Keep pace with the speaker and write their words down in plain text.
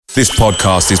This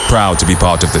podcast is proud to be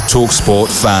part of the TalkSport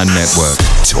Fan Network.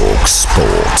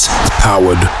 TalkSport.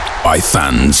 Powered by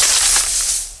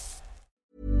fans.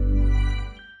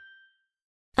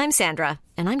 I'm Sandra,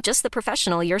 and I'm just the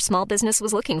professional your small business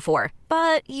was looking for.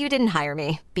 But you didn't hire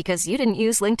me because you didn't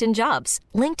use LinkedIn Jobs.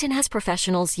 LinkedIn has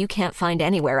professionals you can't find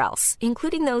anywhere else,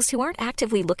 including those who aren't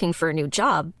actively looking for a new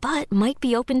job, but might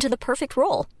be open to the perfect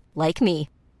role, like me.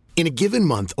 In a given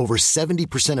month, over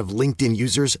 70% of LinkedIn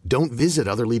users don't visit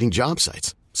other leading job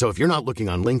sites. So if you're not looking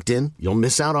on LinkedIn, you'll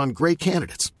miss out on great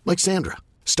candidates like Sandra.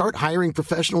 Start hiring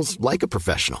professionals like a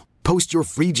professional. Post your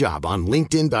free job on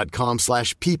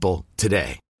linkedin.com/people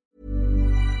today.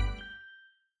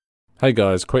 Hey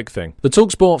guys, quick thing. The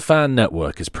TalkSport Fan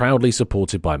Network is proudly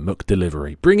supported by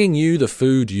McDelivery, bringing you the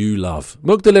food you love.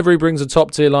 McDelivery brings a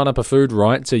top-tier lineup of food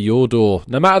right to your door.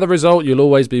 No matter the result, you'll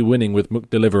always be winning with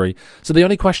McDelivery. So the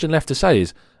only question left to say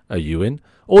is, are you in?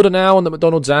 Order now on the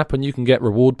McDonald's app and you can get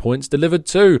reward points delivered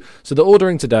too. So the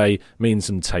ordering today means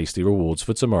some tasty rewards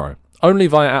for tomorrow. Only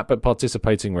via app at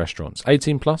participating restaurants.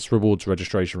 18 plus, rewards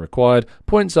registration required.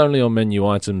 Points only on menu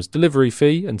items. Delivery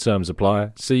fee and terms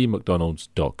apply. See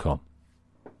mcdonalds.com.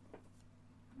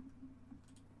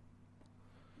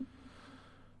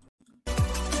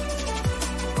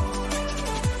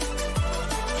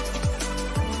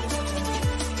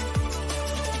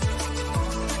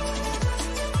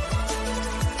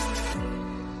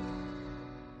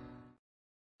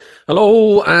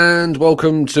 Hello and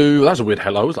welcome to... That's a weird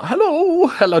hello. It's like, hello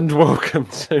and welcome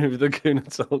to the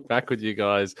Gooner Talk. Back with you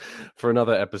guys for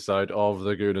another episode of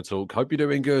the Gooner Talk. Hope you're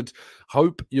doing good.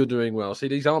 Hope you're doing well. See,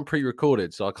 these aren't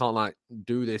pre-recorded, so I can't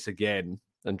do this again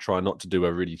and try not to do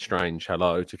a really strange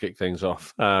hello to kick things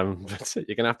off. But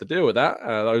you're going to have to deal with that.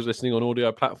 Those listening on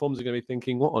audio platforms are going to be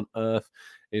thinking, what on earth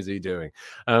is he doing?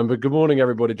 But good morning,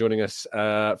 everybody joining us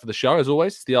for the show. As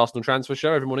always, it's the Arsenal Transfer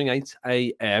Show every morning, 8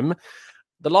 a.m.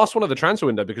 The last one of the transfer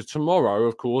window, because tomorrow,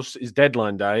 of course, is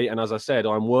deadline day. And as I said,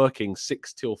 I'm working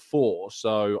 6 till 4.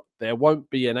 So there won't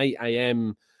be an 8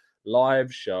 a.m.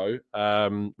 live show,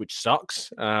 which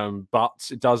sucks. But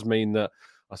it does mean that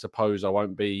I suppose I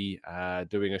won't be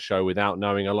doing a show without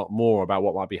knowing a lot more about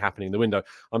what might be happening in the window.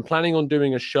 I'm planning on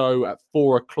doing a show at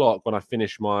 4 o'clock when I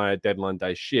finish my deadline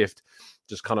day shift,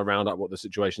 just kind of round up what the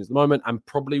situation is at the moment, and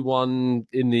probably one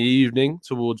in the evening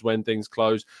towards when things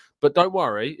close. But don't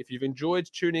worry, if you've enjoyed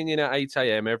tuning in at 8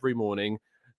 a.m. every morning,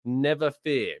 never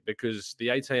fear, because the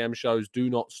 8 a.m. shows do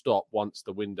not stop once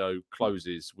the window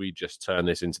closes. We just turn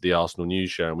this into the Arsenal News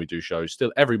Show, and we do shows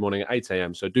still every morning at 8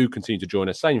 a.m. So do continue to join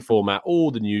us. Same format, all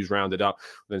the news rounded up.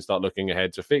 We'll then start looking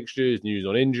ahead to fixtures, news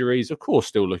on injuries. Of course,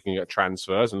 still looking at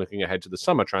transfers and looking ahead to the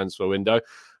summer transfer window.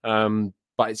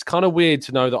 But it's kind of weird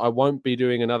to know that I won't be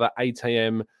doing another 8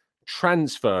 a.m.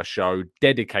 transfer show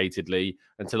dedicatedly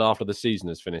until after the season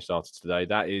has finished after today.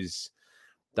 That is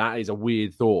a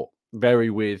weird thought. Very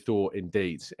weird thought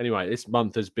indeed. Anyway, this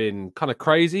month has been kind of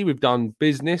crazy. We've done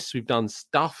business. We've done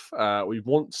stuff. We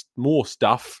want more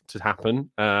stuff to happen.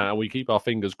 We keep our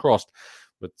fingers crossed.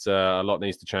 But a lot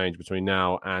needs to change between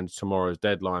now and tomorrow's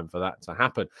deadline for that to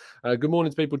happen. Good morning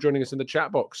to people joining us in the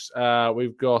chat box.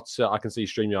 We've got, I can see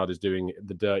StreamYard is doing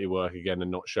the dirty work again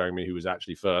and not showing me who was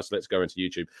actually first. Let's go into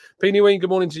YouTube. Peony Wing, good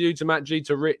morning to you, to Matt G,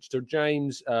 to Rich, to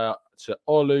James, to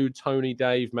Olu, Tony,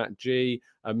 Dave, Matt G,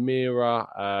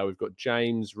 Amira. We've got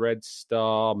James, Red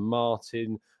Star,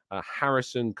 Martin,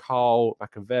 Harrison, Carl,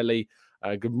 Machiavelli.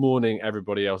 Good morning,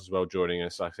 everybody else as well joining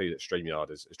us. I see that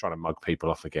StreamYard is trying to mug people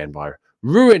off again by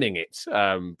ruining it.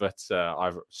 But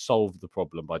I've solved the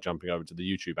problem by jumping over to the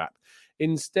YouTube app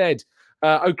instead.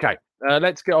 Okay,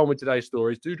 let's get on with today's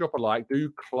stories. Do drop a like.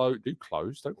 Don't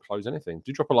close anything.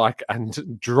 Do drop a like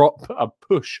and drop a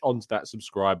push onto that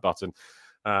subscribe button.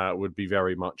 Would be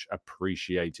very much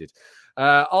appreciated.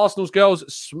 Arsenal's girls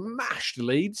smashed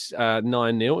Leeds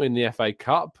 9-0 in the FA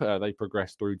Cup. They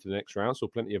progressed through to the next round, so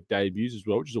plenty of debuts as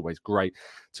well, which is always great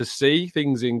to see.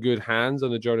 Things in good hands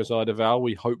under Jonas Eidevall.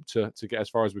 We hope to get as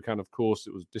far as we can. Of course,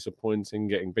 it was disappointing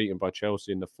getting beaten by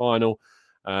Chelsea in the final.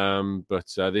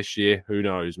 But this year, who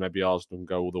knows? Maybe Arsenal can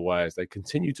go all the way as they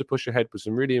continue to push ahead with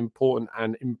some really important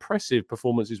and impressive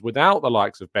performances without the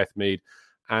likes of Beth Mead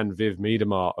and Viv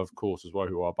Miedemar, of course, as well,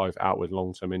 who are both out with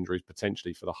long-term injuries,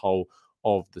 potentially for the whole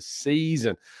of the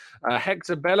season.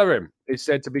 Hector Bellerin is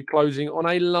said to be closing on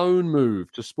a loan move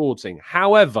to Sporting.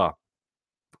 However,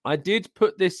 I did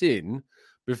put this in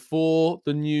before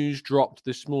the news dropped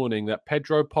this morning that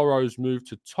Pedro Porro's move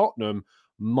to Tottenham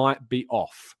might be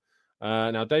off.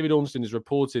 Now, David Ornstein has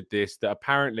reported this, that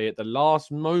apparently at the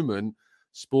last moment,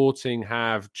 Sporting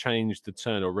have changed the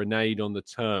turn or reneged on the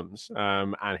terms,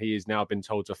 and he has now been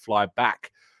told to fly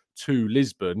back to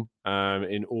Lisbon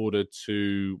in order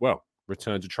to,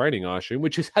 return to training, I assume,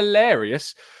 which is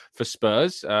hilarious for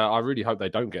Spurs. I really hope they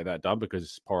don't get that done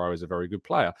because Porro is a very good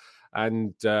player.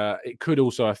 And it could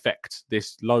also affect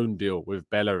this loan deal with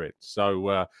Bellerin.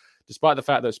 So despite the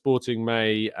fact that Sporting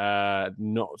may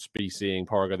not be seeing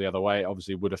Porro go the other way, it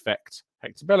obviously would affect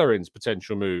Hector Bellerin's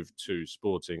potential move to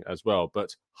Sporting as well.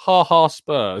 But ha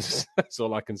Spurs. That's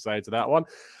all I can say to that one.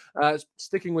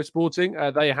 Sticking with Sporting,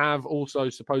 they have also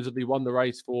supposedly won the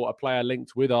race for a player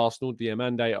linked with Arsenal,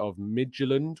 Diamande of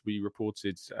Midtjylland. We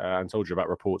reported and told you about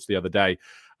reports the other day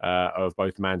of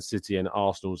both Man City and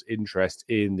Arsenal's interest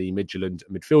in the Midtjylland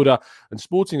midfielder. And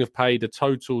Sporting have paid a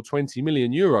total 20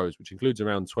 million euros, which includes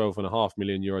around 12.5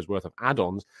 million euros worth of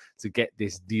add-ons to get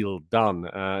this deal done.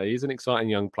 He's an exciting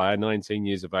young player, 19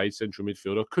 years of age, central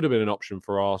midfielder. Could have been an option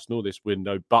for Arsenal this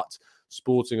window, but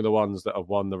Sporting are the ones that have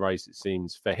won the race, it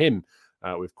seems, for him,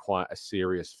 with quite a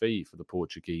serious fee for the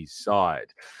Portuguese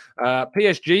side.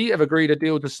 PSG have agreed a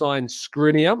deal to sign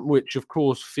Skriniar, which, of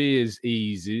course,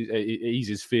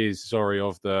 eases fears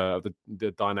of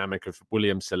the dynamic of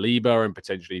William Saliba and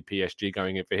potentially PSG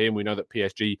going in for him. We know that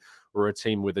PSG were a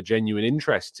team with a genuine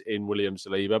interest in William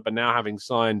Saliba, but now having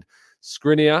signed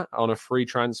Skriniar on a free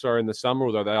transfer in the summer,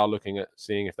 although they are looking at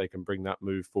seeing if they can bring that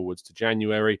move forwards to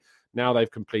January. Now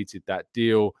they've completed that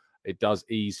deal. It does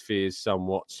ease fears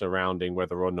somewhat surrounding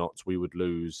whether or not we would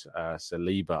lose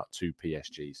Saliba to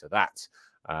PSG. So that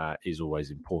is always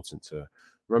important to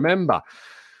remember.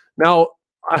 Now,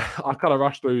 I kind of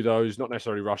rushed through those, not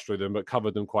necessarily rushed through them, but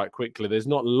covered them quite quickly. There's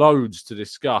not loads to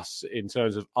discuss in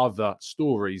terms of other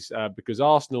stories because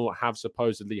Arsenal have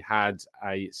supposedly had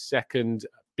a second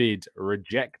bid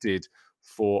rejected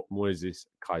for Moises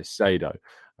Caicedo.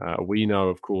 We know,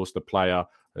 of course, the player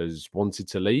has wanted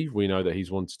to leave. We know that he's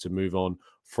wanted to move on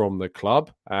from the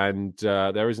club. And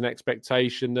there is an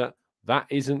expectation that that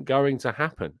isn't going to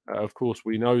happen. Of course,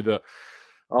 we know that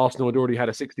Arsenal had already had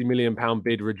a £60 million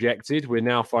bid rejected. We're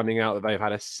now finding out that they've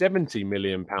had a £70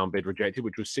 million bid rejected,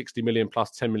 which was 60 million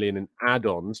plus 10 million in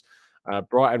add-ons.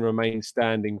 Brighton remains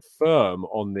standing firm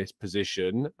on this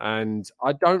position. And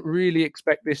I don't really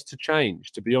expect this to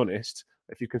change, to be honest.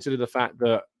 If you consider the fact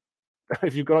that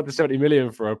if you've got up to 70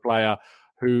 million for a player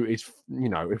who is,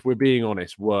 if we're being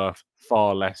honest, worth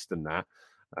far less than that,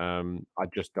 I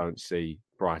just don't see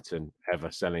Brighton ever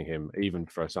selling him, even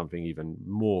for something even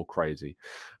more crazy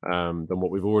than what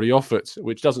we've already offered,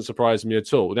 which doesn't surprise me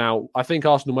at all. Now, I think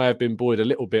Arsenal may have been buoyed a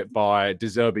little bit by De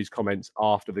Zerbi's comments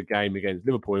after the game against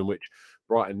Liverpool, in which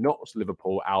Brighton knocked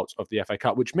Liverpool out of the FA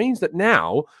Cup, which means that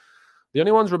now the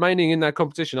only ones remaining in that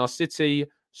competition are City,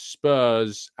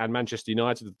 Spurs and Manchester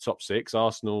United, the top six.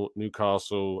 Arsenal,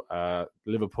 Newcastle,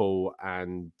 Liverpool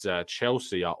and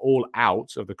Chelsea are all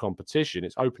out of the competition.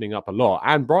 It's opening up a lot.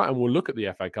 And Brighton will look at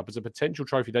the FA Cup as a potential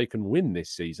trophy they can win this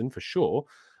season for sure.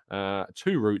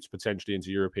 Two routes potentially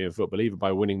into European football, either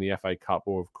by winning the FA Cup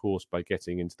or, of course, by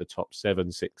getting into the top 7,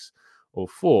 6 or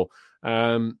 4.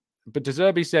 But De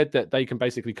Zerbi said that they can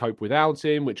basically cope without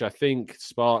him, which I think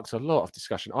sparks a lot of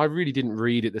discussion. I really didn't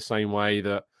read it the same way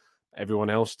that everyone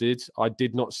else did. I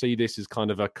did not see this as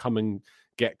kind of a come and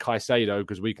get Caicedo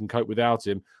because we can cope without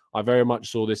him. I very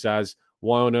much saw this as,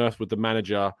 why on earth would the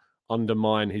manager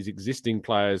undermine his existing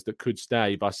players that could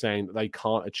stay by saying that they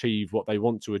can't achieve what they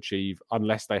want to achieve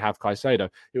unless they have Caicedo?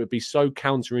 It would be so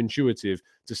counterintuitive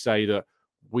to say that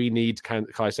we need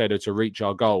Caicedo to reach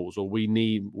our goals, or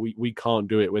we can't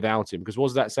do it without him. Because what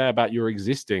does that say about your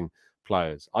existing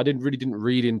players? I didn't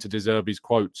read into De Zerbi's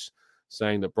quotes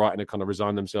saying that Brighton have kind of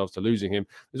resigned themselves to losing him.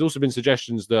 There's also been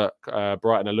suggestions that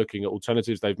Brighton are looking at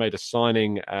alternatives. They've made a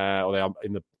signing, or they are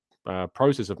in the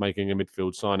process of making a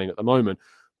midfield signing at the moment,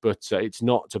 but it's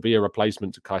not to be a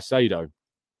replacement to Caicedo.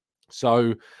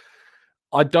 So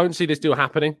I don't see this deal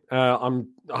happening.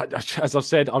 As I've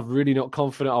said, I'm really not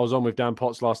confident. I was on with Dan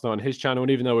Potts last night on his channel,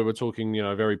 and even though we were talking,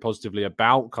 very positively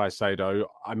about Caicedo,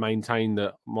 I maintain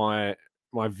that my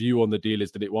view on the deal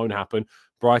is that it won't happen.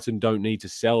 Brighton don't need to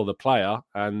sell the player,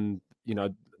 and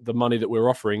the money that we're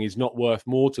offering is not worth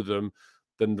more to them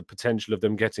than the potential of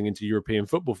them getting into European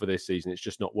football for this season. It's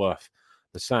just not worth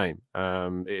the same.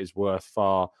 It is worth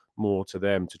far more to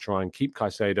them to try and keep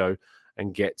Caicedo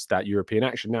and get that European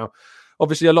action. Now,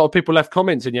 obviously, a lot of people left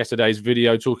comments in yesterday's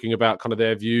video talking about kind of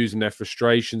their views and their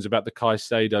frustrations about the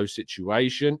Caicedo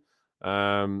situation.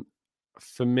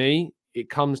 For me,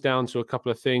 it comes down to a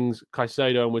couple of things.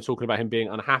 Caicedo, and we're talking about him being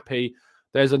unhappy.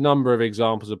 There's a number of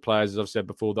examples of players, as I've said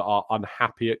before, that are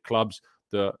unhappy at clubs.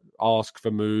 that ask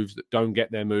for moves, that don't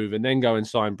get their move, and then go and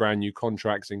sign brand new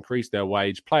contracts, increase their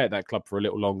wage, play at that club for a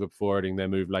little longer before earning their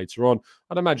move later on.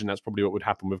 I'd imagine that's probably what would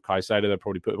happen with Caicedo. They'll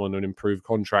probably put him on an improved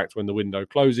contract when the window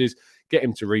closes, get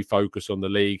him to refocus on the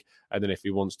league, and then if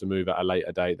he wants to move at a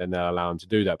later date, then they'll allow him to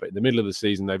do that. But in the middle of the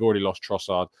season, they've already lost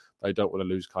Trossard. They don't want to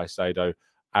lose Caicedo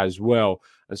as well.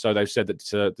 And so they've said that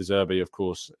to De Zerbi, of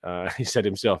course, he said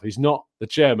himself, he's not the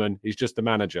chairman, he's just the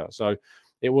manager. So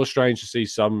it was strange to see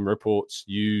some reports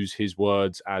use his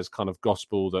words as kind of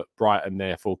gospel that Brighton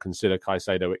therefore consider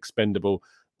Caicedo expendable.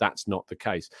 That's not the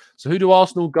case. So who do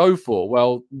Arsenal go for?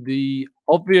 Well, the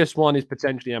obvious one is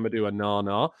potentially Amadou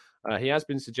Onana. He has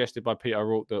been suggested by Peter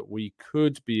O'Rourke that we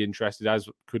could be interested, as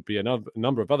could be a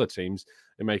number of other teams,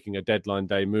 in making a deadline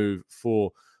day move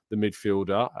for the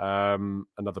midfielder.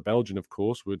 Another Belgian, of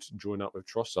course, would join up with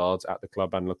Trossard at the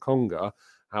club and Lokonga.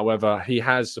 However, he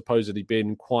has supposedly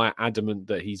been quite adamant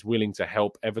that he's willing to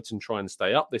help Everton try and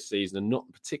stay up this season and not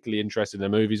particularly interested in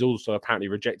the move. He's also apparently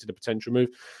rejected a potential move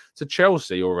to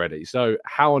Chelsea already. So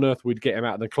how on earth we'd get him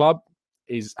out of the club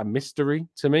is a mystery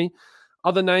to me.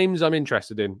 Other names I'm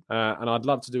interested in, and I'd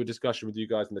love to do a discussion with you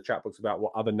guys in the chat box about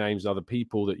what other names, other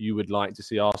people that you would like to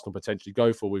see Arsenal potentially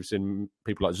go for. We've seen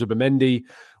people like Zubimendi,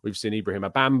 we've seen Ibrahim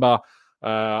Abamba.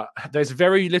 There's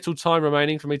very little time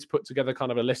remaining for me to put together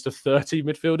kind of a list of 30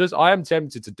 midfielders. I am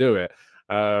tempted to do it,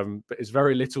 but it's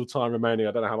very little time remaining.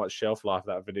 I don't know how much shelf life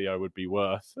that video would be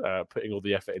worth putting all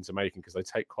the effort into making, because they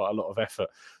take quite a lot of effort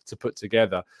to put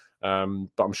together.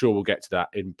 But I'm sure we'll get to that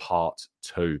in part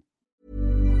 2.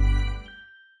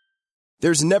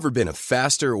 There's never been a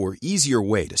faster or easier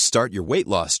way to start your weight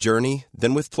loss journey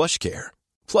than with PlushCare.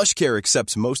 PlushCare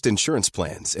accepts most insurance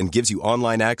plans and gives you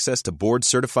online access to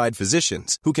board-certified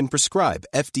physicians who can prescribe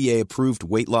FDA-approved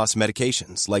weight loss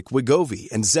medications like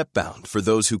Wegovy and Zepbound for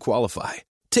those who qualify.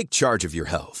 Take charge of your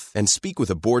health and speak with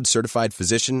a board-certified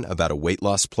physician about a weight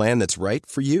loss plan that's right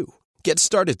for you. Get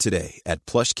started today at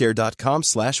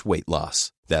plushcare.com/weight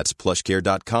loss. That's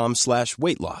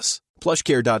plushcare.com/weight loss.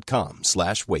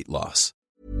 plushcare.com/weight loss.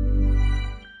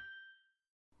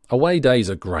 Away days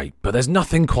are great, but there's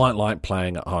nothing quite like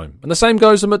playing at home. And the same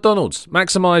goes to McDonald's.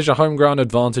 Maximise your home ground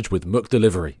advantage with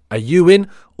McDelivery. Are you in?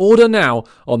 Order now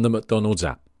on the McDonald's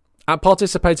app. At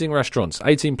participating restaurants,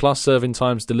 18 plus serving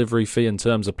times, delivery fee and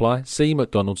terms apply. See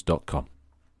mcdonalds.com.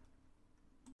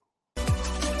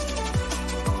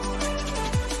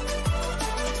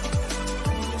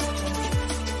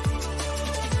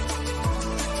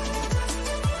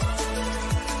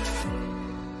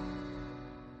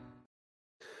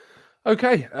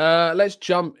 Okay, let's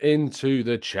jump into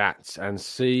the chat and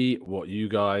see what you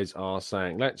guys are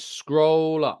saying. Let's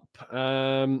scroll up.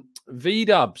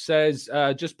 VDub says,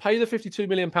 just pay the £52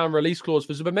 million release clause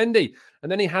for Zubimendi,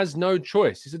 and then he has no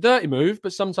choice. It's a dirty move,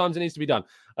 but sometimes it needs to be done.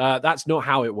 That's not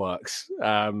how it works.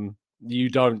 You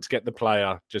don't get the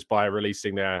player just by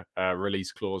releasing their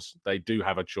release clause. They do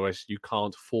have a choice. You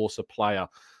can't force a player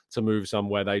to move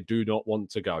somewhere they do not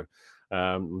want to go.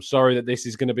 I'm sorry that this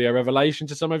is going to be a revelation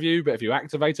to some of you, but if you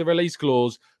activate a release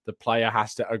clause, the player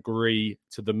has to agree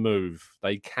to the move.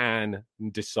 They can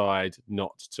decide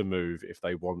not to move if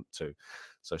they want to.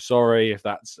 So sorry if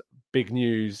that's big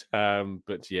news.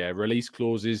 But yeah, release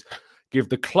clauses give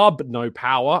the club no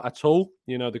power at all.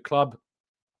 You know, the club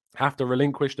have to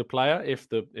relinquish the player if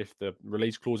the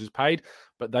release clause is paid,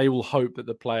 but they will hope that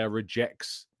the player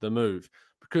rejects the move.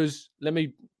 Because let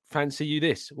me fancy you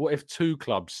this. What if 2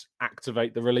 clubs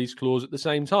activate the release clause at the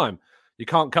same time? You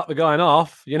can't cut the guy in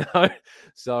half, you know?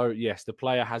 So, yes, the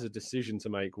player has a decision to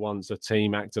make once a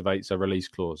team activates a release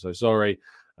clause. So, sorry,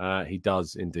 he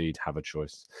does indeed have a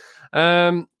choice.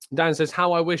 Dan says,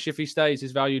 how I wish if he stays,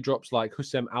 his value drops like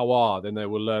Houssem Aouar. Then they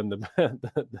will learn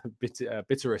the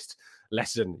bitterest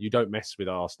lesson. You don't mess with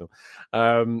Arsenal.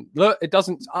 Look, it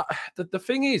doesn't... the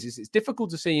thing is, it's difficult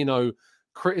to see, you know,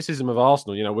 criticism of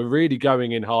Arsenal. You know, we're really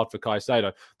going in hard for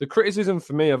Caicedo. The criticism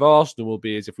for me of Arsenal will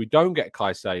be is if we don't get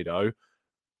Caicedo,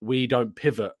 we don't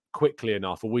pivot quickly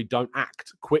enough, or we don't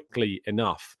act quickly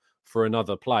enough for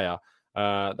another player.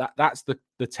 That's the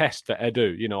test for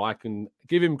Edu. You know, I can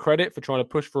give him credit for trying to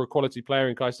push for a quality player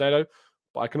in Caicedo,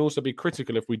 but I can also be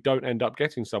critical if we don't end up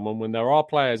getting someone when there are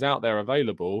players out there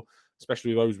available,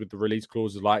 especially those with the release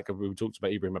clauses, like we talked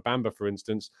about Ibrahim Abamba, for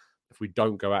instance, if we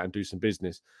don't go out and do some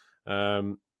business.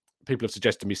 People have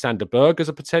suggested me Sander Berg as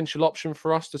a potential option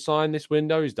for us to sign this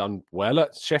window. He's done well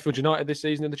at Sheffield United this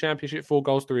season in the Championship. 4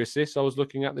 goals, 3 assists I was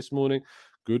looking at this morning.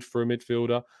 Good for a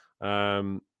midfielder.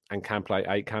 And can play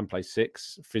 8, can play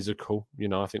 6. Physical, you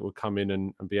know, I think will come in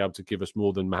and be able to give us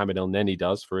more than Mohamed El Neni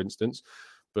does, for instance.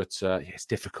 But it's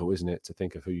difficult, isn't it, to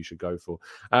think of who you should go for.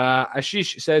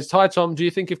 Ashish says, "Hi, Tom. Do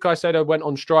you think if Caicedo went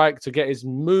on strike to get his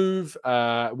move,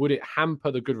 would it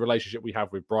hamper the good relationship we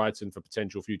have with Brighton for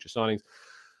potential future signings?"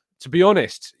 To be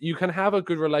honest, you can have a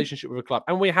good relationship with a club,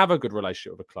 and we have a good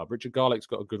relationship with a club. Richard Garlick's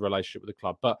got a good relationship with the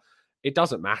club, but it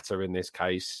doesn't matter in this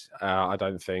case. I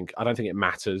don't think it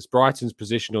matters. Brighton's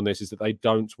position on this is that they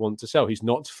don't want to sell. He's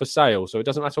not for sale, so it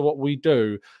doesn't matter what we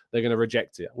do. They're going to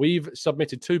reject it. We've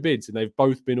submitted 2 bids, and they've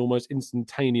both been almost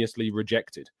instantaneously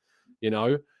rejected.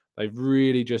 They've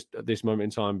really just at this moment in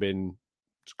time been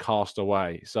cast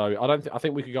away. So I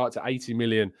think we could go up to 80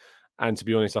 million. And to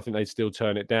be honest, I think they'd still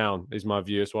turn it down, is my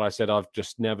view. That's why I said I've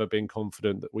just never been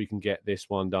confident that we can get this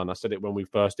one done. I said it when we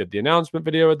first did the announcement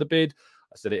video of the bid.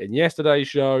 I said it in yesterday's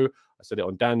show. I said it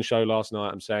on Dan's show last night.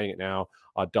 I'm saying it now.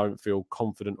 I don't feel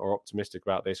confident or optimistic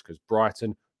about this because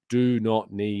Brighton do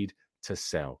not need to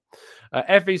sell.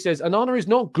 Effie says, Onana is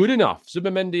not good enough.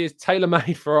 Zubimendi is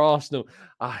tailor-made for Arsenal.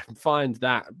 I find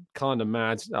that kind of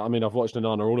mad. I mean, I've watched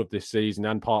Onana all of this season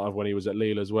and part of when he was at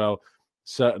Lille as well.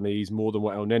 Certainly, he's more than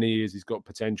what El Neni is. He's got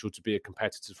potential to be a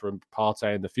competitor for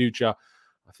Partey in the future.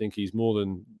 I think he's more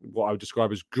than what I would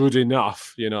describe as good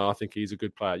enough. I think he's a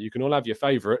good player. You can all have your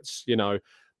favourites, but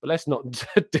let's not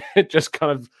just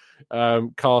kind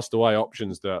of cast away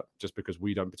options that just because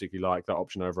we don't particularly like that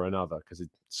option over another, because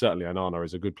certainly Onana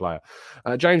is a good player.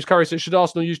 James Curry says, should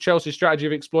Arsenal use Chelsea's strategy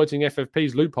of exploiting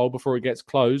FFP's loophole before it gets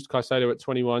closed? Caicedo at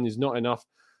 21 is not enough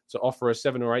to offer a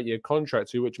 7 or 8 year contract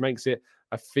to, which makes it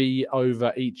a fee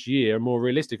over each year more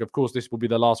realistic. Of course, this will be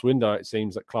the last window, it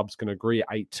seems, that clubs can agree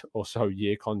 8 or so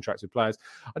year contracts with players.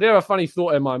 I do have a funny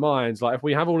thought in my mind. Like, if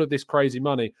we have all of this crazy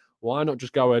money, why not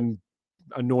just go and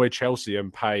annoy Chelsea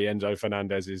and pay Enzo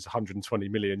Fernandez's 120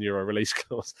 million euro release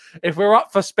clause? If we're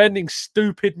up for spending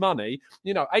stupid money,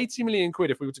 80 million quid,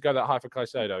 if we were to go that high for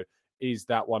Caicedo, is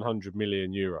that 100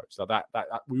 million euros. So that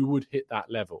we would hit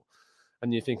that level.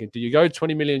 And you're thinking, do you go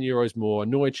 20 million euros more,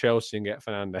 annoy Chelsea and get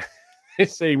Fernandes? It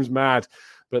seems mad,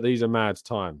 but these are mad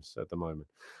times at the moment.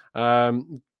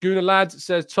 Guna Lad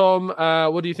says, Tom,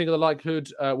 what do you think of the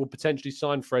likelihood we'll potentially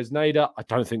sign Fresneda? I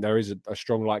don't think there is a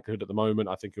strong likelihood at the moment.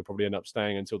 I think he'll probably end up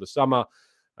staying until the summer.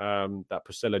 That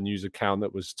Priscilla news account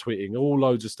that was tweeting all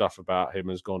loads of stuff about him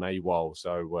has gone AWOL.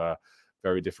 So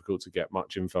very difficult to get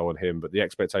much info on him. But the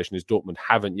expectation is Dortmund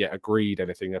haven't yet agreed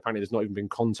anything. Apparently, there's not even been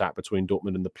contact between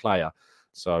Dortmund and the player.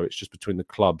 So it's just between the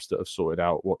clubs that have sorted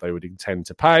out what they would intend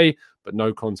to pay, but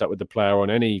no contact with the player on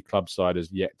any club side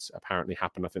has yet apparently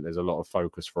happened. I think there's a lot of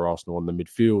focus for Arsenal on the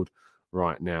midfield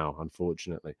right now,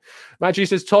 unfortunately. Maggie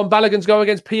says, Tom, Balogun's going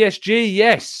against PSG.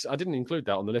 Yes, I didn't include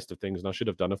that on the list of things, and I should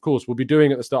have done. Of course, we'll be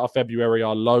doing at the start of February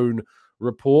our loan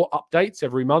report updates.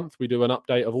 Every month we do an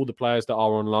update of all the players that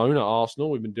are on loan at Arsenal.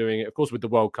 We've been doing it, of course, with the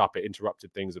World Cup. It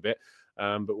interrupted things a bit,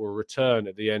 but we'll return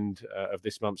at the end of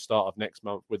this month, start of next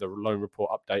month, with a loan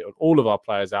report update on all of our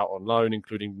players out on loan,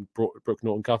 including Brooke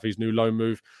Norton-Cuffey's new loan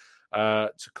move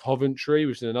to Coventry.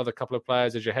 We've seen another couple of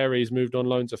players. Ejaheri's moved on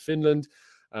loan to Finland.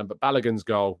 But Balogun's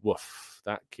goal, woof,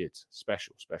 that kid,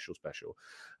 special.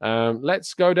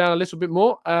 Let's go down a little bit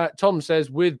more. Tom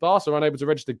says, with Barca unable to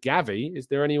register Gavi, is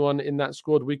there anyone in that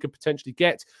squad we could potentially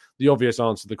get? The obvious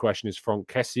answer to the question is Franck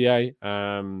Kessié.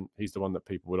 He's the one that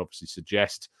people would obviously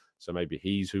suggest. So maybe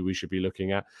he's who we should be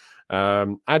looking at.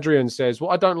 Adrian says,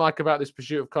 what I don't like about this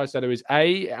pursuit of Caicedo is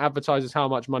A, it advertises how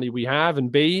much money we have, and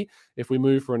B, if we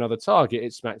move for another target,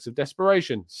 it smacks of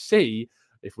desperation. C,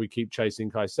 if we keep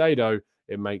chasing Caicedo,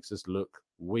 it makes us look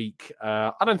weak.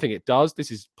 I don't think it does.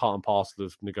 This is part and parcel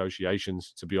of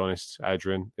negotiations, to be honest,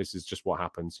 Adrian. This is just what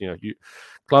happens.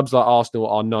 Clubs like Arsenal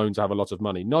are known to have a lot of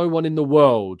money. No one in the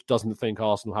world doesn't think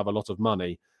Arsenal have a lot of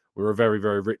money. We're a very,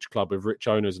 very rich club with rich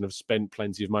owners and have spent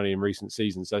plenty of money in recent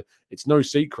seasons. So it's no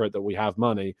secret that we have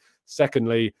money.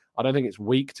 Secondly, I don't think it's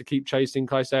weak to keep chasing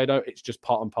Caicedo. It's just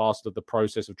part and parcel of the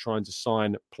process of trying to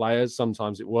sign players.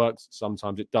 Sometimes it works,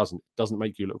 sometimes it doesn't. It doesn't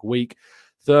make you look weak.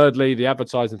 Thirdly, the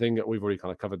advertising thing, that we've already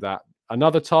kind of covered that.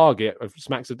 Another target of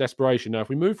smacks of desperation. Now, if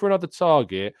we move for another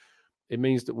target, it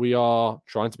means that we are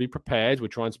trying to be prepared. We're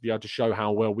trying to be able to show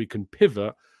how well we can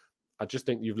pivot. I just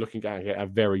think you're looking at it a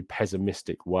very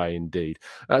pessimistic way indeed.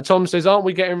 Tom says, aren't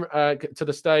we getting to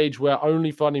the stage where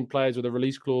only finding players with a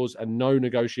release clause and no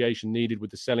negotiation needed with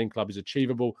the selling club is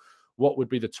achievable? What would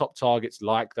be the top targets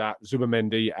like that?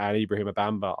 Zubimendi and Ibrahim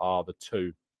Bamba are the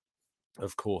two,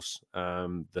 of course,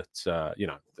 that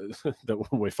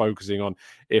we're focusing on.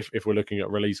 If we're looking at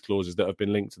release clauses that have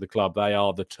been linked to the club, they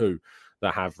are the two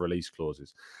that have release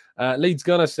clauses. Leeds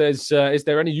Gunner says, is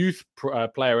there any youth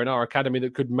player in our academy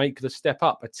that could make the step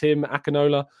up? A Tim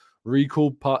Akinola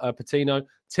recall Patino.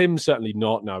 Tim, certainly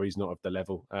not. No, he's not of the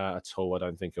level at all. I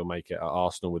don't think he'll make it at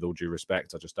Arsenal, with all due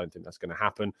respect. I just don't think that's going to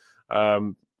happen.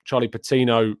 Charlie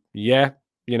Patino, yeah,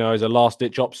 as a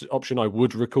last-ditch option, I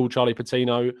would recall Charlie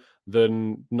Patino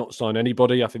than not sign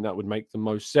anybody. I think that would make the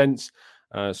most sense.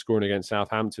 Scoring against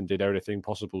Southampton, did everything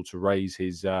possible to raise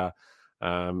his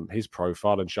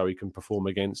profile and show he can perform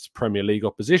against Premier League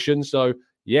opposition. So,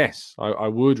 yes, I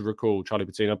would recall Charlie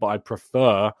Patino, but I'd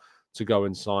prefer to go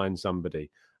and sign somebody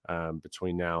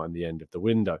between now and the end of the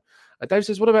window. Dave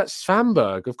says, what about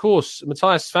Svanberg? Of course,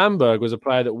 Matthias Svanberg was a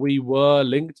player that we were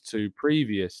linked to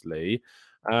previously.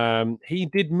 He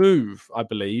did move, I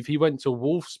believe. He went to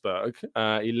Wolfsburg.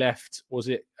 He left, was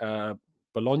it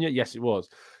Bologna? Yes, it was.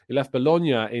 He left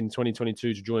Bologna in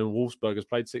 2022 to join Wolfsburg. Has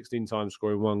played 16 times,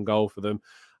 scoring 1 goal for them.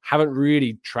 Haven't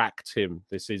really tracked him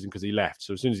this season because he left.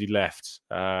 So as soon as he left,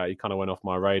 he kind of went off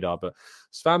my radar. But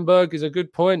Svanberg is a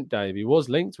good point, Dave. He was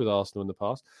linked with Arsenal in the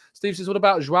past. Steve says, what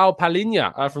about João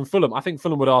Palhinha from Fulham? I think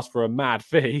Fulham would ask for a mad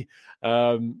fee.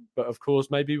 But of course,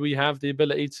 maybe we have the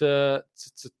ability to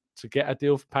get a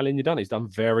deal for Palhinha done. He's done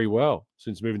very well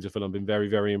since moving to Fulham. Been very,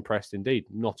 very impressed indeed.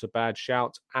 Not a bad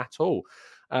shout at all.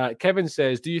 Kevin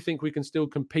says, do you think we can still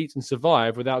compete and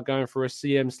survive without going for a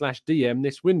CM/DM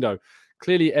this window?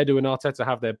 Clearly, Edu and Arteta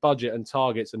have their budget and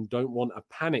targets and don't want a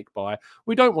panic buy.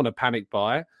 We don't want a panic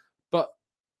buy, but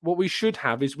what we should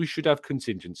have is we should have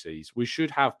contingencies. We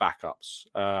should have backups.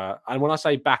 And when I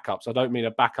say backups, I don't mean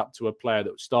a backup to a player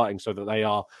that's starting so that they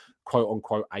are, quote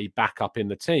unquote, a backup in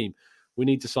the team. We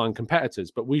need to sign competitors,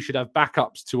 but we should have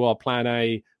backups to our plan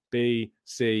A, B,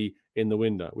 C in the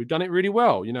window. We've done it really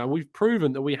well. We've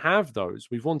proven that we have those.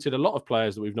 We've wanted a lot of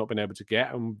players that we've not been able to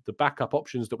get, and the backup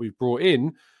options that we've brought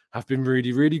in have been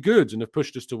really, really good and have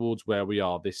pushed us towards where we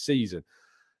are this season.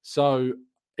 So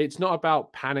it's not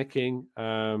about panicking.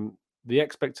 The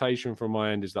expectation from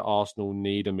my end is that Arsenal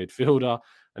need a midfielder.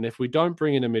 And if we don't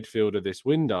bring in a midfielder this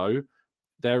window,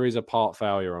 there is a part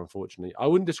failure, unfortunately. I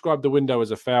wouldn't describe the window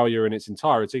as a failure in its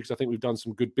entirety because I think we've done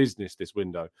some good business this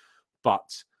window.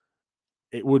 But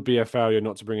it would be a failure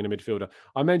not to bring in a midfielder.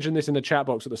 I mentioned this in the chat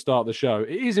box at the start of the show.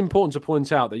 It is important to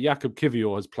point out that Jakub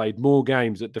Kiwior has played more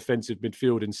games at defensive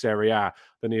midfield in Serie A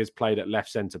than he has played at left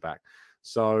centre-back.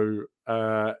 So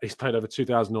he's played over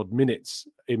 2,000 odd minutes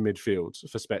in midfield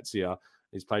for Spezia.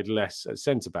 He's played less at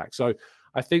centre-back. So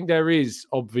I think there is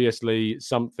obviously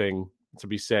something to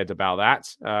be said about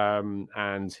that.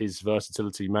 And his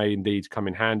versatility may indeed come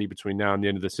in handy between now and the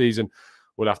end of the season.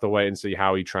 We'll have to wait and see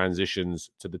how he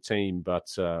transitions to the team. But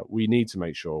we need to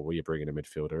make sure we bring in a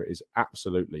midfielder. It is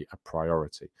absolutely a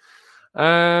priority.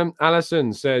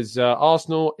 Alison says,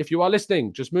 Arsenal, if you are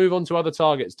listening, just move on to other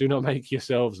targets. Do not make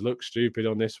yourselves look stupid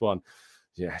on this one.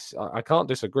 Yes, I can't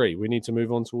disagree. We need to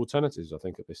move on to alternatives, I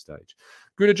think, at this stage.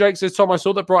 Gruder Jake says, Tom, I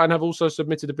saw that Brighton have also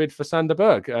submitted a bid for Sander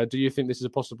Berg. Do you think this is a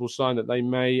possible sign that they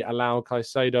may allow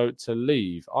Caicedo to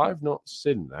leave? I've not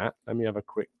seen that. Let me have a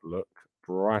quick look.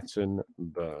 Brighton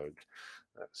Berg.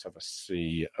 Let's have a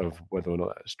see of whether or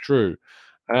not that's true.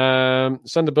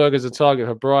 Sander Berg is a target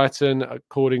for Brighton,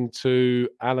 according to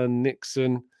Alan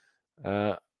Nixon.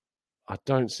 I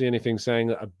don't see anything saying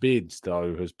that a bid,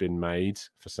 though, has been made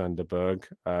for Sander Berg,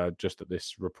 just that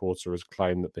this reporter has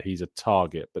claimed that he's a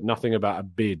target, but nothing about a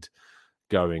bid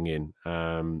going in.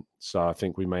 So I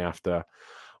think we may have to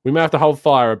hold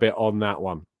fire a bit on that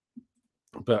one.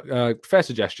 But fair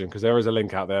suggestion, because there is a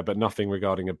link out there, but nothing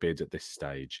regarding a bid at this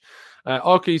stage.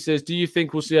 Arky says, do you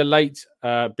think we'll see a late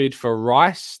bid for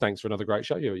Rice? Thanks for another great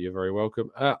show. You're very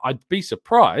welcome. I'd be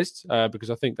surprised because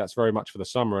I think that's very much for the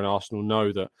summer, and Arsenal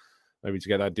know that maybe to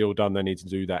get that deal done, they need to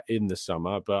do that in the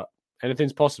summer. But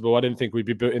anything's possible. I didn't think we'd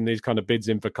be putting these kind of bids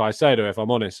in for Caicedo, if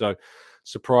I'm honest. So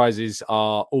surprises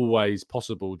are always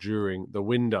possible during the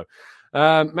window.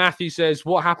 Matthew says,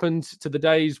 what happened to the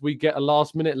days we get a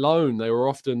last-minute loan? They were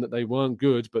often that they weren't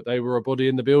good, but they were a body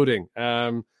in the building.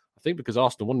 I think because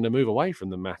Arsenal wanted to move away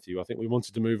from them, Matthew. I think we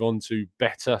wanted to move on to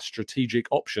better strategic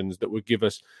options that would give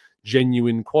us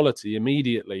genuine quality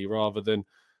immediately rather than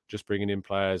just bringing in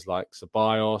players like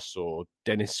Ceballos or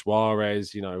Denis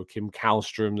Suarez, Kim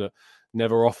Kallstrom that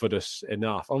never offered us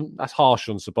enough. That's harsh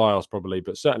on Ceballos probably,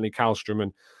 but certainly Kallstrom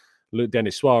and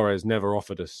Denis Suarez never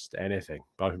offered us anything,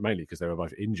 mainly because they were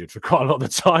both injured for quite a lot of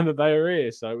the time that they were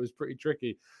here. So it was pretty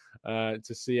tricky to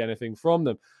see anything from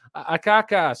them.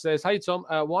 Akaka says, hey, Tom,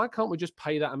 why can't we just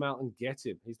pay that amount and get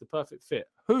him? He's the perfect fit.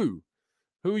 Who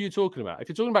are you talking about? If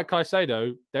you're talking about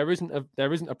Caicedo, there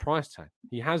isn't a price tag.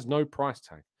 He has no price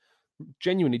tag.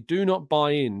 Genuinely, do not buy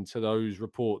into those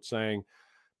reports saying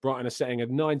Brighton are setting a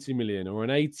 90 million or an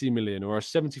 80 million or a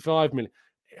 75 million.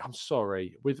 I'm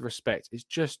sorry, with respect, it's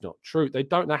just not true. They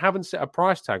haven't set a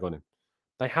price tag on him.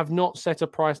 They have not set a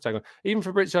price tag on. Even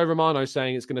Fabrizio Romano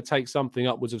saying it's going to take something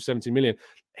upwards of 70 million.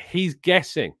 He's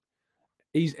guessing.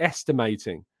 He's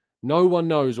estimating. No one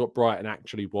knows what Brighton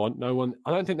actually want.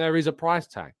 I don't think there is a price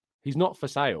tag. He's not for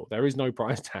sale. There is no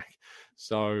price tag.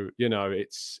 So,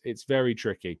 it's very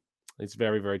tricky. It's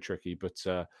very, very tricky. But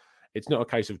it's not a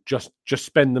case of just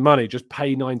spend the money, just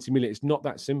pay 90 million. It's not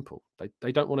that simple.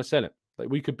 They don't want to sell it.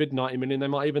 We could bid 90 million. They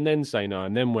might even then say no.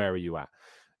 And then where are you at?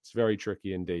 It's very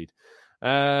tricky indeed.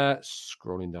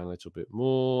 Scrolling down a little bit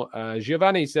more.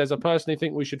 Giovanni says, I personally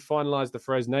think we should finalise the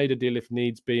Fresneda deal if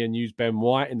needs be and use Ben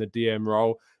White in the DM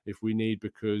role if we need,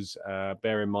 because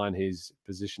bear in mind his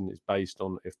position is based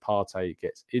on if Partey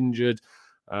gets injured.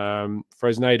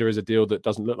 Fresneda is a deal that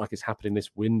doesn't look like it's happening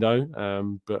this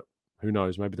window, but who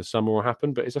knows? Maybe the summer will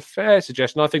happen. But it's a fair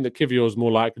suggestion. I think that Kivior is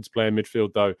more likely to play in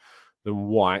midfield, though, than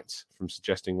White, from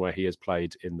suggesting where he has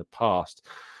played in the past.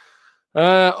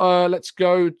 Let's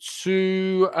go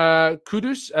to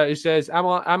Kudus, who says, I'm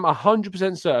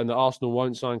 100% certain that Arsenal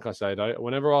won't sign Caicedo.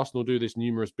 Whenever Arsenal do this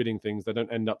numerous bidding things, they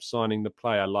don't end up signing the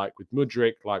player, like with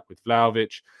Mudryk, like with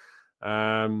Vlahovic.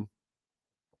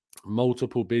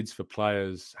 Multiple bids for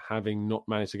players, having not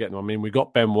managed to get them. I mean, we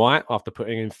got Ben White after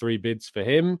putting in 3 bids for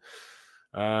him.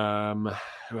 Who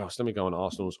else? Let me go on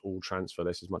Arsenal's all transfer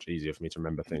list. It's much easier for me to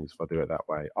remember things if I do it that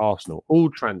way. Arsenal all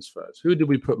transfers. Who did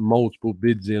we put multiple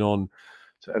bids in on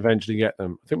to eventually get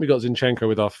them? I think we got Zinchenko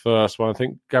with our first one. I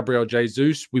think Gabriel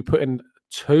Jesus, we put in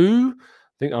 2.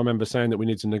 I think I remember saying that we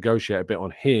need to negotiate a bit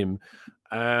on him.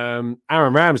 Aaron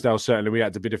Ramsdale, certainly we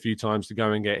had to bid a few times to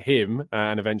go and get him,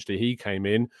 and eventually he came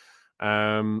in.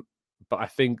 But I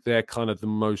think they're kind of the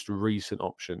most recent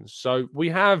options. So we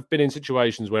have been in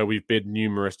situations where we've bid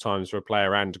numerous times for a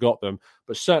player and got them,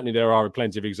 but certainly there are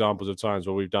plenty of examples of times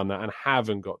where we've done that and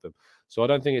haven't got them. So I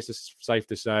don't think it's safe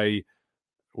to say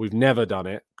we've never done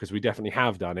it, because we definitely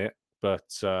have done it. But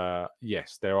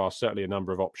yes, there are certainly a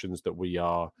number of options that we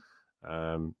are,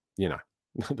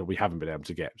 that we haven't been able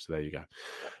to get. So there you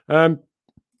go.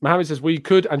 Mohammed says we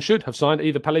could and should have signed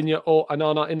either Palhinha or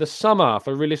Onana in the summer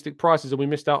for realistic prices, and we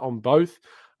missed out on both.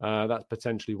 That's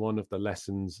potentially one of the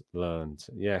lessons learned.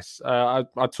 Yes, I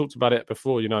talked about it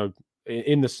before.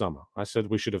 In the summer, I said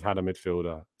we should have had a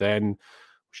midfielder. Then we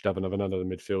should have another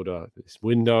midfielder this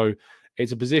window.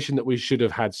 It's a position that we should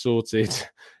have had sorted.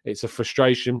 It's a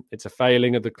frustration. It's a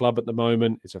failing of the club at the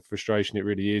moment. It's a frustration. It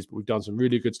really is. But we've done some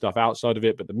really good stuff outside of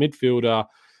it. But the midfielder,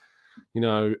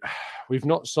 we've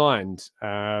not signed.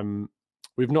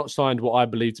 We've not signed what I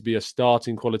believe to be a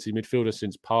starting quality midfielder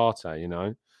since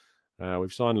Partey.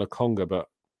 We've signed Lokonga, but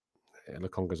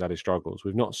Lokonga's had his struggles.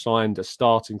 We've not signed a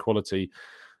starting quality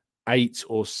 8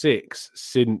 or 6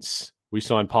 since we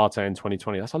signed Partey in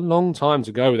 2020. That's a long time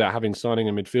to go without having signing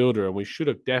a midfielder, and we should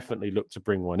have definitely looked to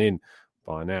bring one in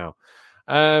by now.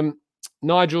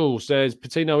 Nigel says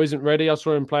Patino isn't ready. I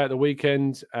saw him play at the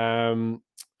weekend, and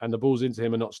the balls into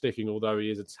him are not sticking, although he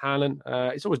is a talent.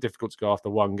 It's always difficult to go after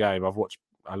one game. I've watched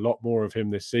a lot more of him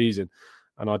this season,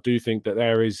 and I do think that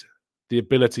there is the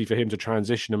ability for him to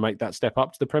transition and make that step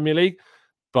up to the Premier League,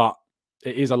 but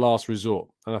it is a last resort.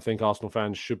 And I think Arsenal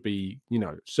fans should be,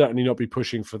 certainly not be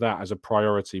pushing for that as a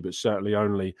priority, but certainly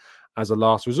only as a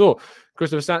last resort.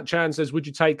 Christopher Chan says, would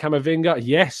you take Camavinga?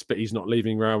 Yes, but he's not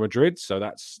leaving Real Madrid, so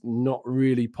that's not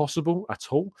really possible at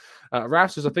all.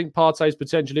 Raf says, I think Partey's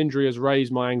potential injury has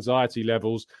raised my anxiety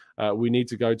levels. We need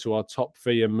to go to our top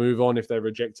fee and move on. If they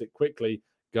reject it quickly,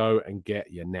 go and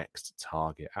get your next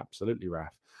target. Absolutely,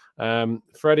 Raf.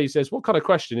 Freddie says, what kind of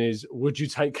question is, would you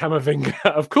take Camavinga?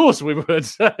 Of course we would.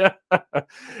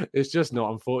 It's just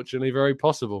not, unfortunately, very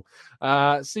possible.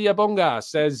 Sia Bonga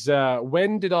says,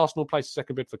 when did Arsenal place a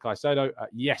second bid for Caicedo?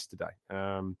 Yesterday.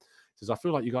 Says, I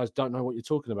feel like you guys don't know what you're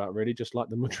talking about, really, just like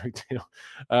the Mudryk deal.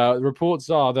 The reports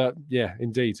are that, yeah,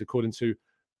 indeed, according to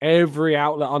every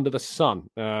outlet under the sun,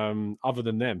 other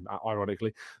than them,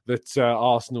 ironically, that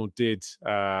Arsenal did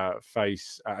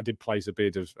place a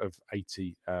bid of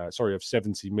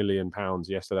 70 million pounds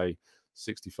yesterday.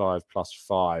 65 plus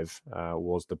 5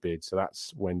 was the bid, so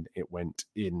that's when it went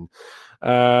in.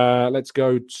 Let's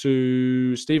go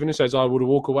to Stephen, who says, I would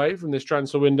walk away from this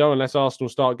transfer window unless Arsenal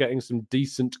start getting some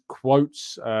decent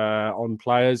quotes on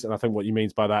players, and I think what he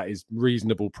means by that is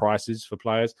reasonable prices for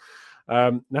players.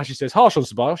 Now she says, harsh on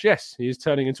Ceballos. Yes, he is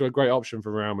turning into a great option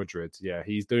for Real Madrid. Yeah,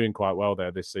 he's doing quite well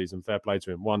there this season. Fair play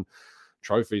to him. Won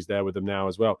trophies there with them now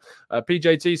as well.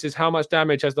 PJT says, how much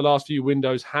damage has the last few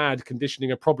windows had,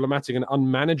 conditioning a problematic and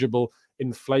unmanageable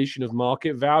inflation of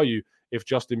market value? if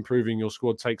just improving your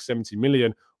squad takes 70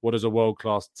 million, what does a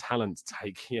world-class talent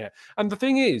take? Yeah. And the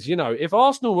thing is, if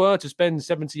Arsenal were to spend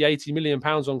 70, 80 million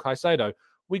pounds on Caicedo,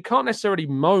 we can't necessarily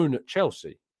moan at Chelsea.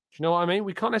 Do you know what I mean?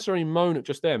 We can't necessarily moan at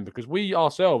just them, because we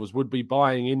ourselves would be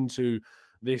buying into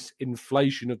this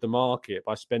inflation of the market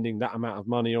by spending that amount of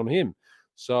money on him.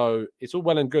 So it's all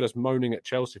well and good us moaning at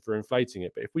Chelsea for inflating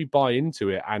it. But if we buy into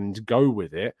it and go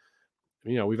with it,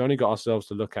 we've only got ourselves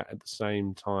to look at the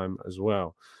same time as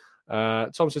well.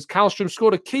 Tom says, Kallstrom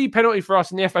scored a key penalty for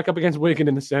us in the FA Cup against Wigan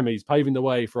in the semis, paving the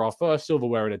way for our first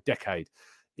silverware in a decade.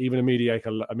 Even a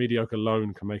mediocre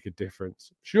loan can make a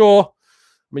difference. Sure.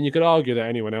 I mean, you could argue that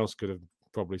anyone else could have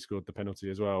probably scored the penalty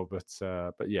as well.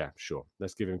 But yeah, sure.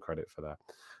 Let's give him credit for that.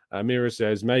 Mira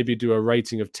says, maybe do a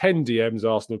rating of 10 DMs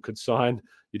Arsenal could sign.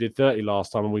 You did 30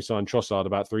 last time and we signed Trossard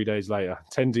about 3 days later.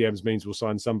 10 DMs means we'll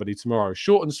sign somebody tomorrow.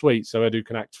 Short and sweet, so Edu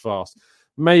can act fast.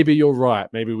 Maybe you're right.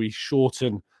 Maybe we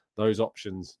shorten those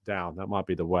options down. That might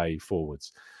be the way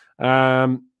forwards.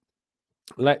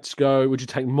 Let's go. Would you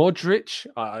take Modric?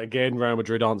 Again, Real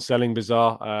Madrid aren't selling,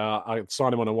 bizarre. I'd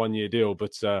sign him on a 1-year deal,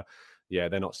 but yeah,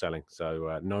 they're not selling.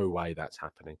 So no way that's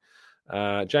happening.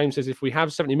 James says, if we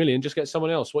have 70 million, just get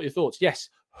someone else. What are your thoughts? Yes.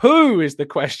 Who is the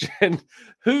question?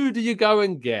 Who do you go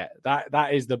and get?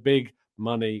 That is the big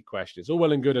money question. It's all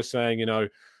well and good of saying,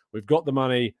 we've got the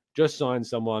money, just sign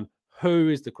someone. Who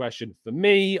is the question? For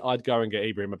me, I'd go and get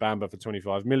Ibrahim Bamba for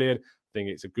 25 million. I think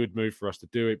it's a good move for us to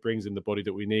do. It brings in the body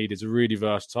that we need. He's a really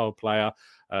versatile player,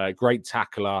 great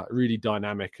tackler, really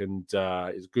dynamic, and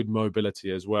is good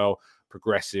mobility as well.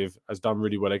 Progressive, has done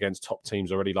really well against top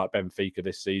teams already, like Benfica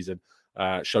this season.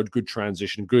 Showed good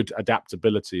transition, good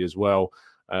adaptability as well.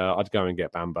 I'd go and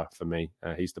get Bamba for me.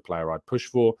 He's the player I'd push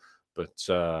for. But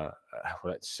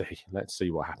let's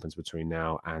see what happens between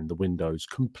now and the window's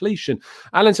completion.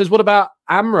 Alan says, what about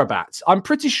Amrabat? I'm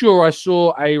pretty sure I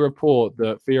saw a report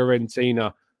that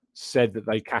Fiorentina said that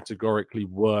they categorically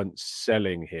weren't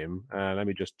selling him. Let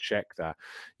me just check that.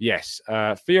 Yes,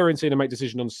 Fiorentina make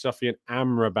decision on Sufyan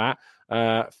Amrabat.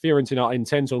 Fiorentina are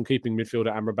intent on keeping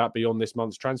midfielder Amrabat beyond this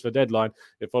month's transfer deadline.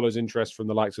 It follows interest from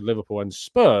the likes of Liverpool and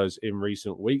Spurs in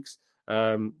recent weeks.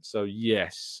 So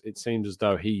yes, it seems as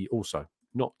though he also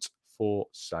not for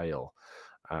sale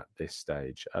at this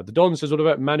stage. The Don says, what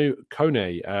about Manu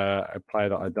Kone, a player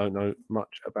that I don't know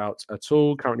much about at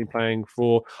all, currently playing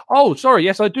for... Oh, sorry,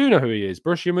 yes, I do know who he is.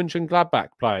 Borussia Mönchengladbach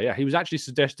player. Yeah, he was actually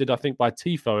suggested, I think, by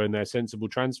Tifo in their Sensible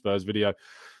Transfers video.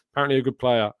 Apparently a good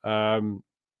player,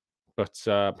 but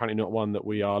apparently not one that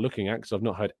we are looking at, because I've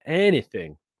not heard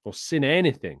anything or seen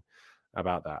anything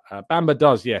about that. Bamba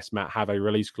does, yes, Matt, have a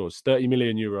release clause. 30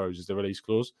 million euros is the release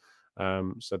clause.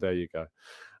 So there you go.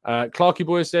 Clarky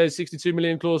Boy says 62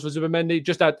 million clause for Zubimendi.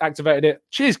 Just activated it.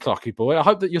 Cheers, Clarky Boy. I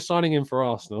hope that you're signing in for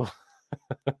Arsenal.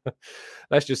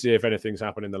 Let's just see if anything's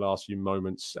happened in the last few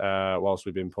moments. Whilst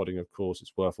we've been podding, of course,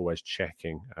 it's worth always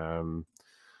checking.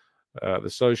 The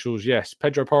socials, yes.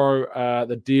 Pedro Porro,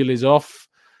 the deal is off.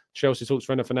 Chelsea talks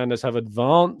for Enzo Fernandez have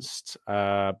advanced,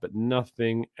 but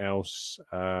nothing else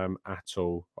at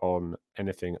all on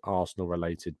anything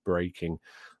Arsenal-related breaking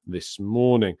this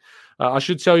morning. I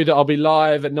should tell you that I'll be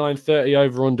live at 9:30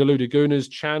 over on Deluded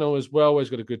Gooners channel as well. We've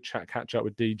got a good catch up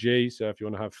with DG, so if you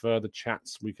want to have further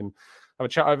chats, we can have a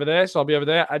chat over there. So I'll be over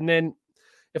there. And then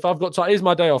if I've got time, it is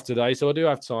my day off today, so I do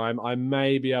have time. I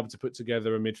may be able to put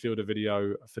together a midfielder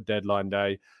video for deadline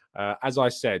day. As I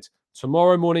said,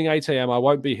 tomorrow morning, 8 a.m, I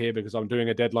won't be here because I'm doing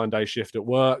a deadline day shift at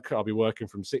work. I'll be working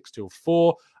from 6 till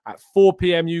 4. At 4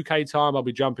 p.m. UK time, I'll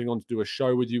be jumping on to do a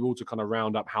show with you all to kind of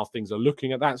round up how things are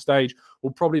looking at that stage.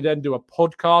 We'll probably then do a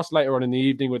podcast later on in the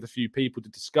evening with a few people to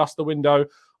discuss the window.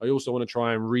 I also want to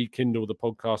try and rekindle the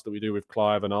podcast that we do with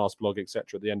Clive and Arsblog,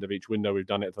 etc. at the end of each window. We've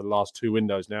done it for the last 2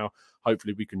 windows now.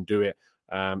 Hopefully we can do it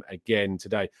again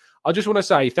today. I just want to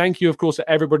say thank you, of course, to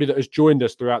everybody that has joined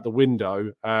us throughout the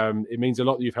window. It means a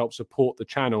lot that you've helped support the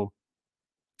channel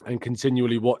and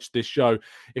continually watch this show.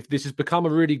 If this has become a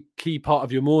really key part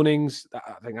of your mornings,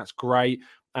 I think that's great.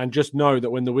 And just know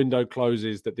that when the window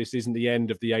closes, that this isn't the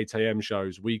end of the 8 a.m.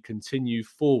 shows. We continue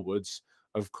forwards,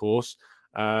 of course.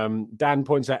 Dan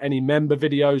points out any member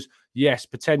videos. Yes,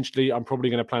 potentially. I'm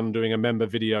probably going to plan on doing a member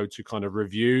video to kind of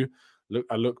review,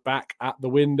 look back at the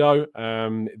window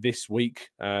this week.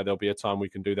 There'll be a time we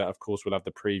can do that. Of course, we'll have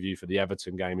the preview for the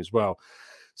Everton game as well.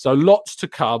 So lots to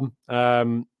come.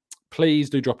 Please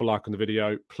do drop a like on the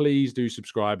video. Please do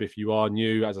subscribe if you are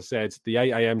new. As I said, the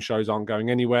 8 a.m. shows aren't going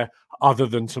anywhere other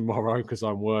than tomorrow because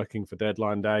I'm working for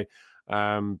deadline day.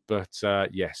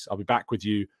 Yes, I'll be back with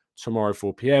you tomorrow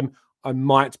 4 p.m. I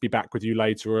might be back with you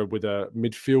later with a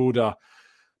midfielder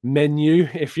menu,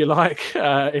 if you like.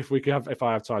 If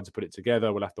I have time to put it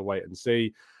together, we'll have to wait and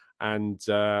see. And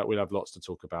we'll have lots to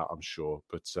talk about, I'm sure,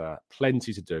 but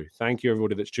plenty to do. Thank you,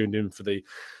 everybody that's tuned in for the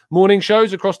morning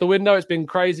shows across the window. It's been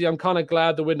crazy. I'm kind of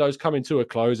glad the window's coming to a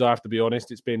close, I have to be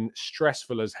honest. It's been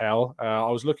stressful as hell. I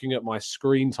was looking at my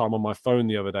screen time on my phone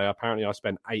the other day. Apparently, I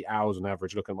spent 8 hours on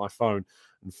average looking at my phone,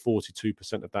 and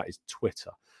 42% of that is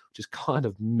Twitter, which is kind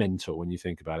of mental when you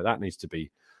think about it. That needs to be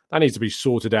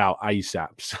sorted out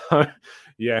ASAP. So,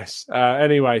 yes.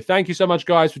 Anyway, thank you so much,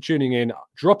 guys, for tuning in.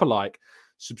 Drop a like.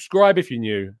 Subscribe if you're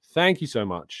new. Thank you so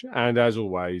much. And as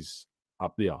always,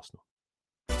 up the Arsenal.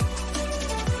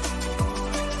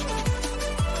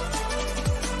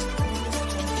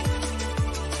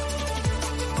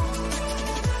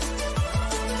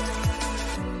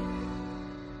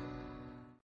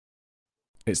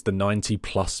 It's the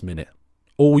 90-plus minute.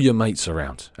 All your mates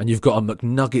around, and you've got a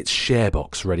McNuggets share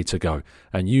box ready to go,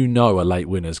 and you know a late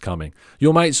winner's coming.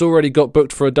 Your mate's already got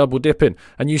booked for a double dipping,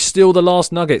 and you steal the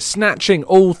last nugget, snatching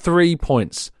all 3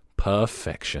 points.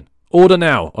 Perfection. Order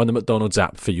now on the McDonald's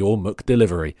app for your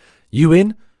McDelivery. You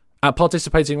in? At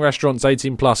participating restaurants,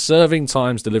 18 plus, serving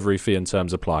times, delivery fee and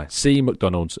terms apply. See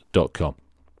mcdonalds.com.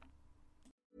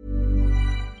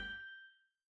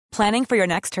 Planning for your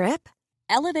next trip?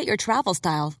 Elevate your travel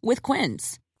style with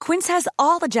Quince. Quince has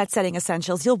all the jet-setting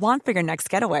essentials you'll want for your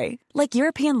next getaway, like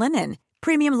European linen,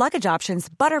 premium luggage options,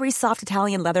 buttery soft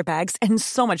Italian leather bags, and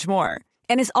so much more.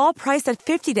 And is all priced at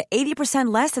 50 to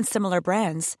 80% less than similar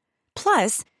brands.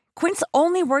 Plus, Quince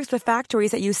only works with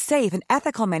factories that use safe and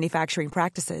ethical manufacturing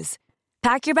practices.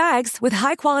 Pack your bags with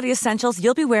high-quality essentials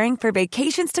you'll be wearing for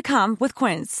vacations to come with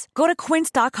Quince. Go to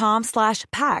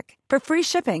quince.com/pack for free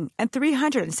shipping and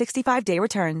 365-day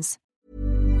returns.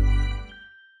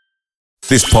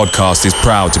 This podcast is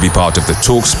proud to be part of the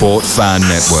TalkSport Fan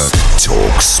Network.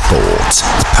 TalkSport.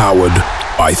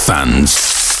 Powered by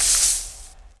fans.